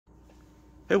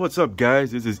Hey, what's up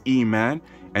guys, this is E-Man,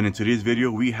 and in today's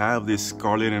video we have this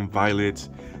Scarlet and Violet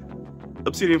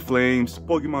Obsidian Flames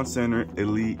Pokemon Center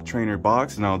Elite Trainer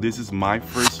box. Now this is my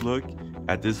first look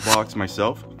at this box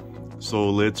myself, so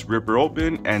let's rip her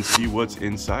open and see what's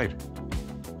inside.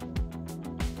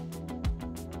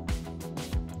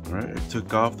 Alright, I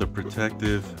took off the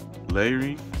protective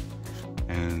layering,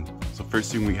 and so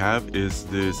first thing we have is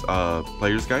this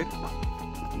player's guide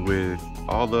with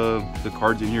all the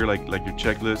cards in here, like your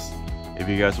checklist. If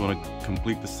you guys want to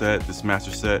complete the set, this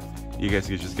master set, you guys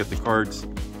can just get the cards,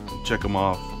 check them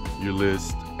off your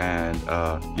list, and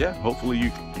yeah, hopefully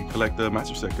you collect the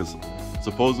master set, because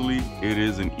supposedly it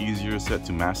is an easier set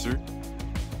to master.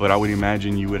 But I would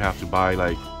imagine you would have to buy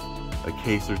like a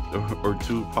case or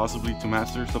two possibly to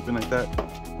master, something like that.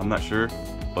 I'm not sure,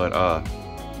 but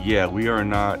yeah, we are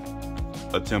not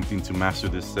attempting to master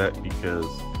this set because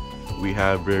we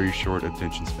have very short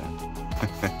attention span.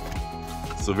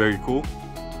 So very cool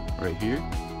right here.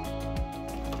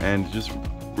 And just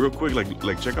real quick,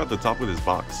 like check out the top of this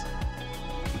box.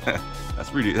 that's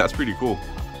pretty cool.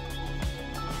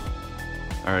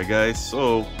 All right guys,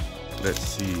 so let's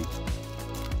see,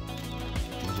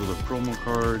 those are the promo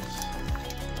cards.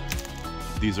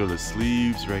 These are the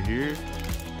sleeves right here.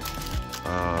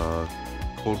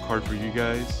 Code card for you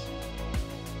guys.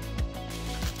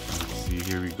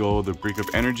 Here we go, the break of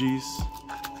energies.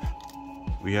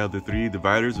 We have the 3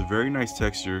 dividers, a very nice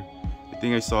texture. I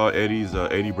think I saw Eddie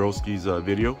Broski's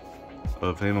video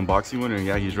of him unboxing one, and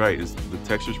yeah, he's right. The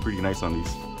texture's pretty nice on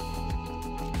these.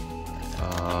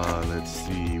 Let's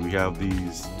see, we have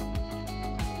these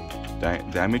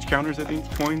damage counters, I think,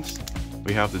 coins.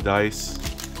 We have the dice,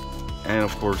 and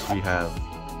of course we have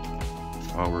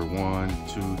our 1,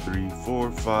 2, 3,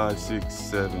 4, 5, 6,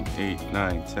 7, 8,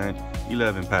 9, 10,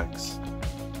 11 packs.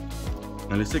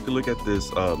 And let's take a look at this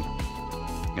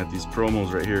at these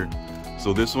promos right here.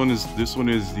 So this one is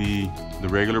the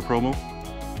regular promo.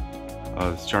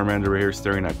 It's Charmander right here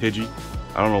staring at Pidgey.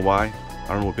 I don't know why. I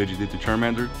don't know what Pidgey did to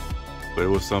Charmander, but it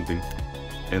was something.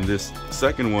 And this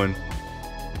second one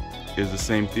is the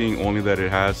same thing, only that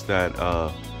it has that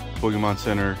Pokemon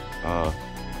Center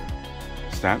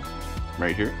stamp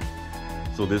right here.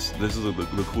 So this is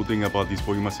the cool thing about these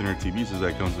Pokemon Center TVs, is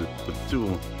that it comes with 2 of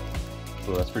them.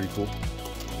 So that's pretty cool.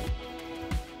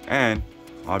 And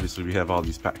obviously we have all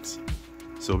these packs.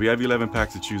 So we have 11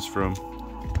 packs to choose from.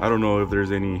 I don't know if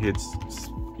there's any hits,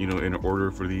 you know, in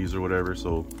order for these or whatever.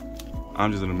 So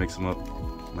I'm just gonna mix them up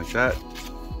like that.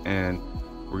 And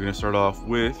we're gonna start off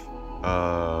with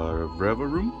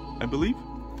Room, I believe.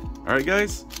 All right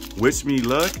guys, wish me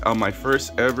luck on my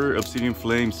first ever Obsidian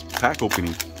Flames pack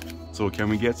opening. So can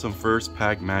we get some first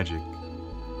pack magic?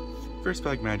 First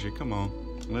pack magic, come on,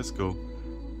 let's go.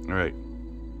 All right,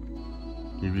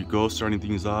 here we go, starting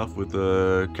things off with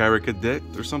a Caracadet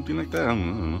or something like that. I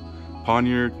don't know.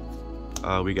 Poniard,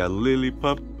 we got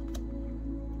Lillipup,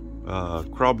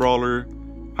 Crowbrawler,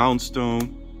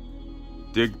 Houndstone,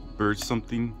 Digbird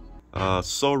something,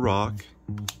 Solrock,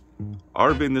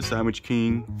 Arvin the Sandwich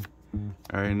King.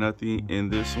 All right, nothing in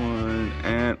this one.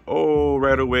 And oh,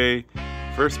 right away,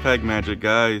 first pack magic,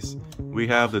 guys. We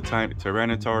have the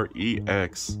Tyranitar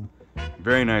EX.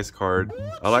 Very nice card.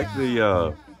 I like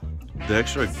the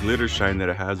extra glitter shine that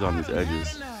it has on these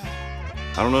edges.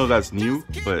 I don't know if that's new,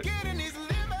 but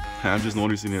I'm just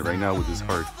noticing it right now with this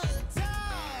card.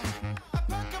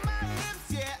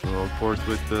 So of course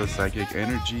with the Psychic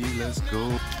Energy, let's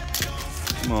go.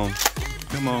 Come on,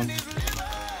 come on.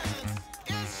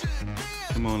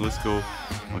 Come on, let's go.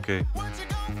 Okay,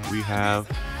 we have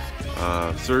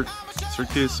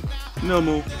Circus,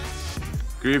 Numel,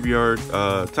 Graveyard,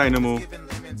 Tynamo,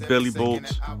 Bellybolt,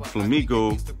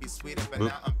 Flamigo,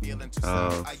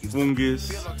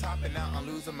 Fungus,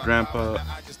 Grandpa,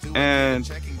 and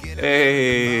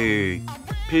hey,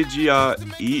 Pidgeot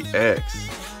EX.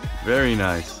 Very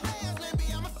nice.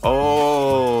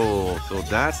 Oh, so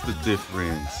that's the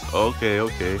difference.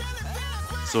 Okay.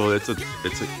 So it's an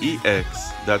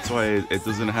EX. That's why it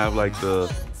doesn't have like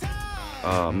the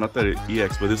not that it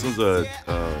EX, but this one's a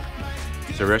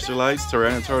terrestrialized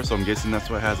Tyranitar, so I'm guessing that's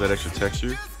why it has that extra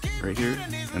texture right here.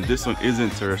 And this one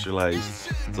isn't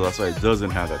terrestrialized, so that's why it doesn't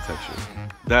have that texture.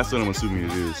 That's what I'm assuming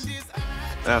it is.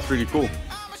 That's pretty cool.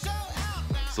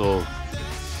 So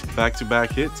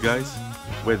back-to-back hits, guys,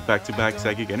 with back-to-back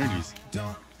Psychic Energies.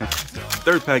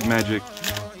 Third pack magic.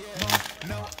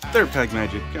 Third pack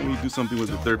magic. Can we do something with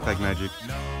the third pack magic?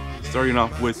 Starting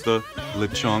off with the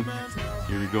Lechonk.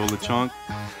 Here we go, Lechonk,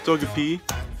 Togepi,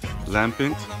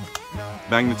 Lampent,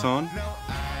 Magneton,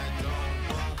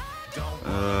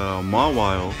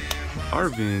 Mawile,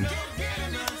 Arvin,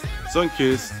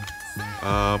 Sunkissed,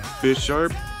 Fish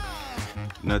Sharp,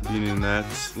 nothing in that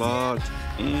slot,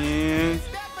 and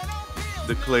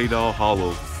the Clay Doll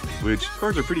Hollow, which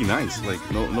cards are pretty nice, like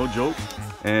no joke.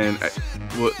 And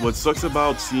what sucks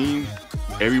about seeing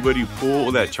everybody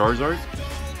pull that Charizard,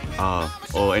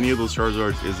 or any of those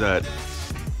Charizards, is that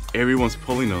everyone's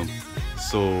pulling them.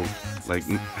 So like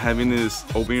having this,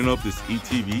 opening up this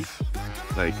ETB,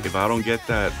 like if I don't get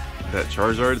that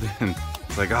Charizard, then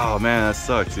it's like, oh man, that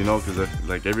sucks, you know, because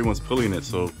like everyone's pulling it.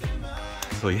 So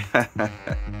yeah.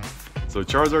 So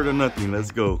Charizard or nothing,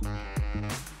 let's go.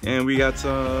 And we got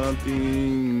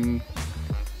something.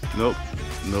 Nope.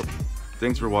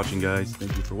 Thanks for watching, guys.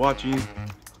 Thank you for watching.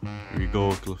 Here we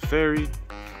go. Clefairy,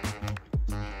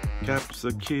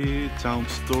 Capsakid, Town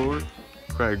Store,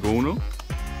 Cryogonal,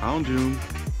 Houndoom,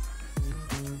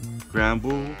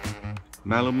 Gramble,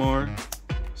 Malamar,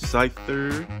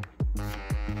 Scyther,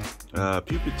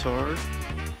 Pupitar,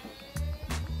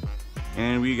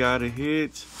 and we got a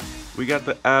hit. We got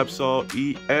the Absol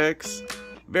EX.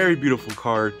 Very beautiful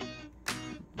card.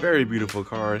 Very beautiful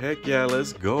card. Heck yeah,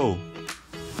 let's go.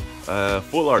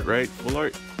 Full art, right? Full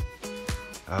art.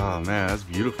 Oh man, that's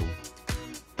beautiful.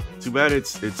 Too bad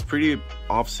it's pretty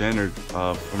off-centered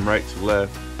from right to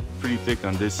left. Pretty thick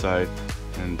on this side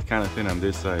and kind of thin on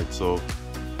this side. So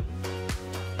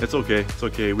it's okay. It's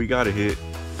okay. We got a hit.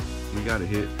 We got a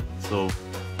hit. So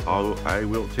I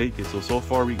will take it. So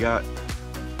far we got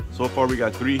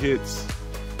 3 hits,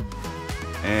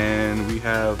 and we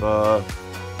have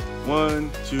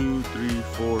 1, 2, 3,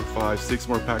 4, 5, 6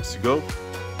 more packs to go.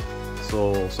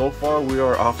 So far we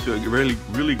are off to a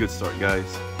really good start,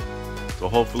 guys. So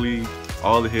hopefully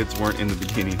all the hits weren't in the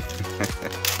beginning.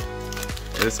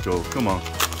 Let's go. Come on.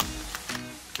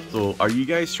 So are you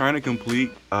guys trying to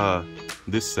complete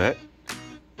this set?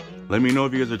 Let me know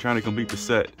if you guys are trying to complete the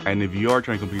set, and if you are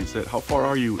trying to complete the set, how far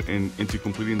are you into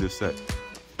completing this set?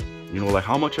 You know, like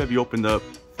how much have you opened up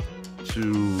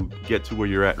to get to where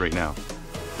you're at right now?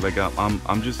 Like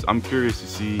I'm curious to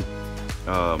see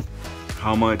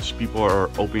how much people are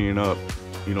opening up,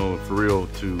 you know, for real,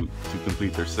 to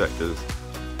complete their set. Because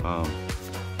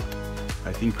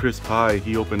I think Chris Pye,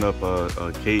 he opened up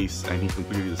a case and he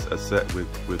completed a set with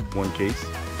 1 case.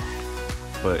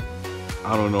 But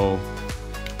I don't know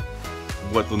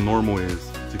what the normal is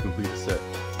to complete a set.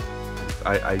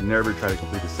 I never try to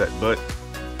complete a set, but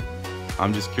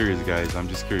I'm just curious, guys. I'm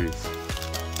just curious.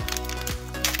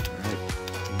 Alright,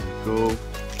 here we go.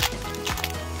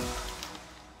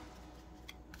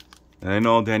 And I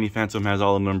know Danny Phantom has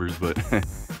all the numbers, but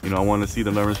you know, I want to see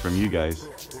the numbers from you guys.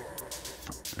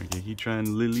 Okay, Heatran,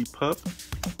 Lillipup,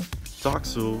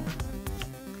 Toxel,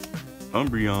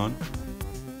 Umbreon,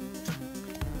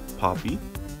 Poppy,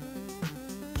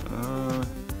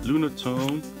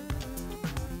 Lunatone,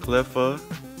 Cleffa.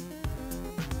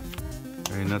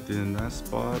 Alright, nothing in that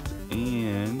spot,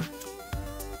 and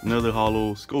another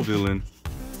hollow Scovillain.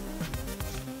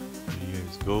 There you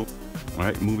guys go.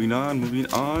 Alright, moving on.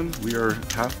 We are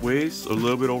halfway, so a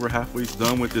little bit over halfway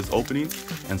done with this opening,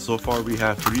 and so far we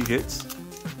have 3 hits.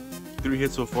 3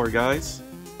 hits so far, guys.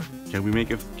 Can we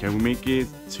make it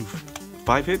to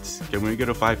 5 hits? Can we make it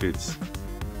to 5 hits?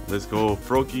 Let's go.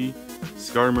 Froakie,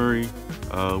 Skarmory,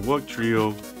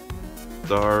 Wugtrio,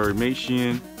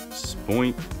 Darmanian,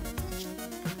 Spoink.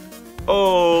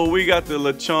 Oh, we got the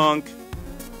Lechonk.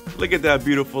 Look at that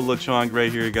beautiful Lechonk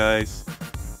right here, guys.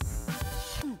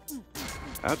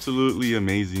 Absolutely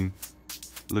amazing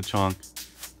Lechonk.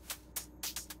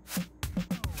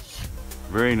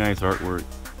 Very nice artwork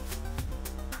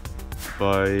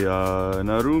by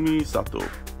Narumi Sato.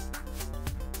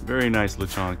 Very nice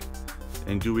Lechonk.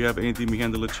 And do we have anything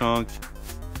behind the Lechonk?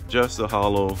 Just a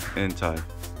hollow Entei.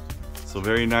 So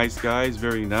very nice, guys.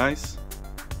 Very nice.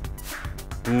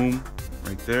 Boom,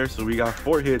 right there. So we got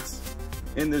 4 hits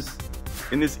in this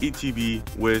ETB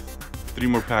with 3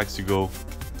 more packs to go.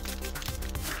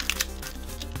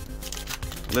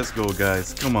 Let's go,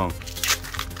 guys. Come on,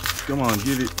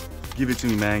 give it to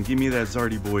me, man. Give me that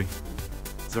Zardy boy.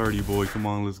 Come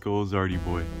on, let's go, Zardy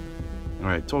boy. All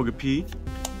right, Togepi.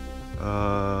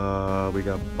 We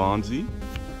got Bonzi,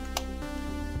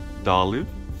 Dolliv,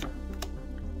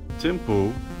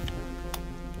 Timpo,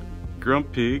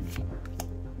 Grumpig,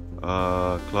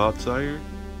 Cloudsire.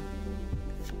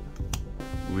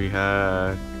 We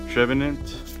had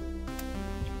Trevenant.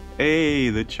 Hey,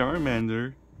 the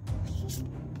Charmander.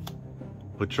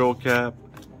 Patrol Cap,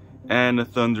 and a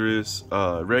Thundurus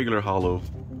regular hollow.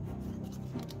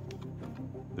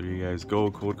 There you guys go,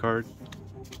 code card.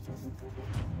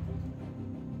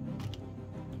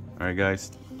 Alright,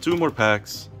 guys, 2 more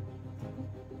packs.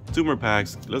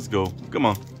 Let's go. Come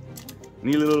on.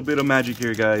 Need a little bit of magic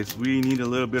here, guys. We need a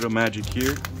little bit of magic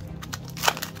here.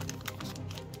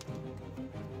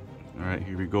 Alright,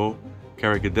 here we go.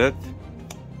 Caracadet,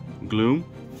 Gloom,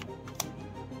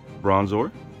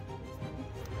 Bronzor,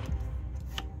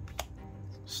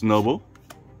 Snubble,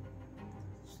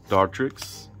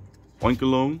 Dartrix,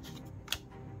 Oinkalone,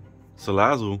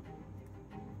 Salazzle,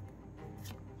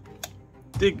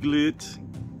 Diglett,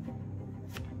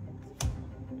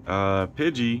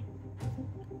 Pidgey,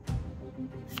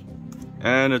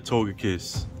 and a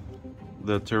Togekiss,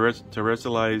 the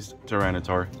terrestrialized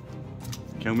Tyranitar.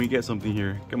 Can we get something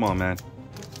here? Come on, man.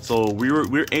 So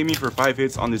we're aiming for 5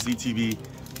 hits on this ETB.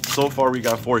 So far we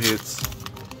got 4 hits.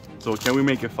 So can we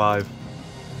make it 5?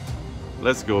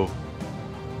 Let's go.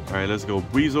 All right, let's go.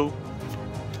 Weasel,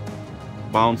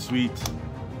 Bounsweet,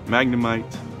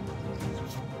 Magnemite,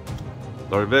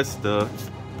 Larvesta,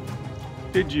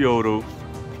 Pidgeotto,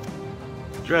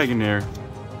 Dragonair,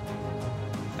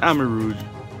 Amarouge,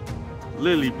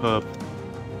 Lillipup,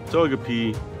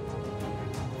 Togepi,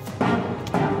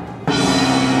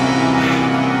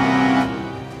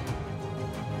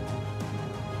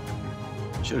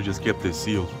 should have just kept this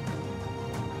sealed.